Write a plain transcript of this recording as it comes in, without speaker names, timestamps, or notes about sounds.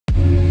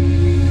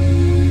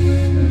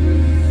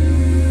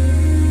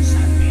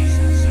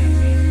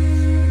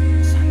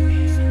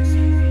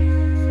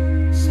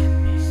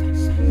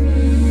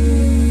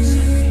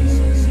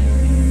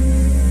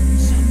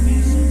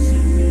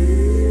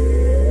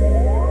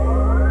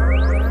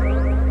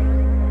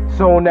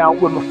zone out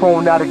with my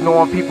phone out,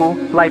 ignoring people.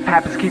 Life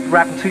happens, keep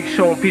rapping till you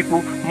showing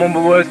people.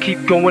 Mumble words,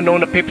 keep going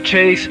on a paper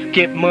chase.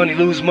 Get money,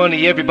 lose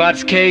money,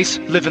 everybody's case.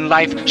 Living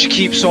life, she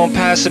keeps on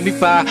passing me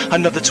by.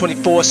 Another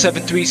 24,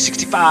 7,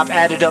 365,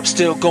 added up,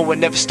 still going,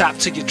 never stop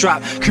till you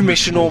drop.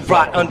 Cremation or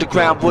rot,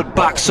 underground wood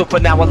box. So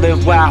for now I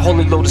live wild,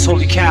 holy lotus,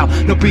 holy cow.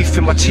 No beef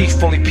in my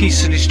teeth, only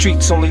peace in the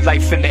streets, only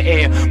life in the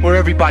air. Where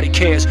everybody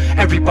cares,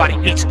 everybody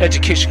eats,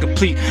 education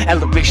complete,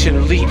 elevation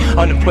elite,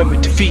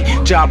 unemployment defeat,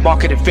 job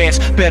market advance,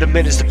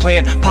 betterment is the plan.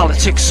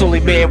 Politics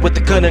only man with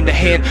the gun in the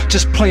hand,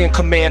 just playing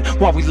command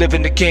while we live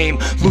in the game.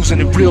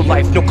 Losing in real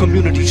life, no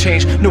community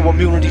change, no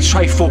immunity,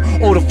 trifle,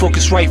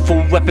 autofocus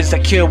rifle, weapons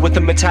that kill with a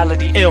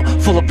mentality ill,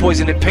 full of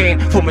poison and pain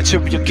for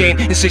material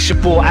gain.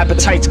 Insatiable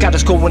appetites got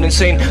us going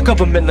insane,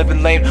 government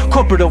living lame,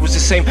 corporate always the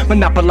same,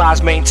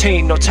 monopolize,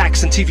 maintain, no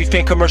tax and TV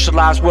fan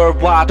commercialized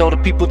worldwide. All the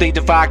people they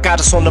divide got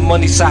us on the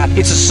money side.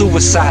 It's a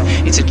suicide,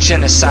 it's a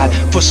genocide.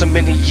 For so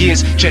many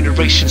years,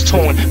 generations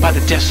torn by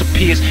the deaths of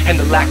peers and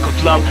the lack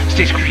of love,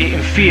 states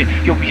creating fear.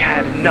 Yo, we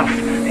had enough,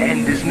 the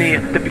end is near,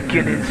 the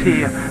beginning's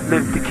here.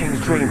 Live the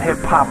king's dream,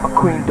 hip-hop a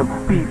queendom.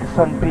 Be the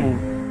sunbeam,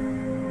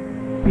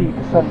 be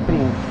the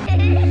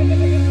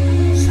sunbeam.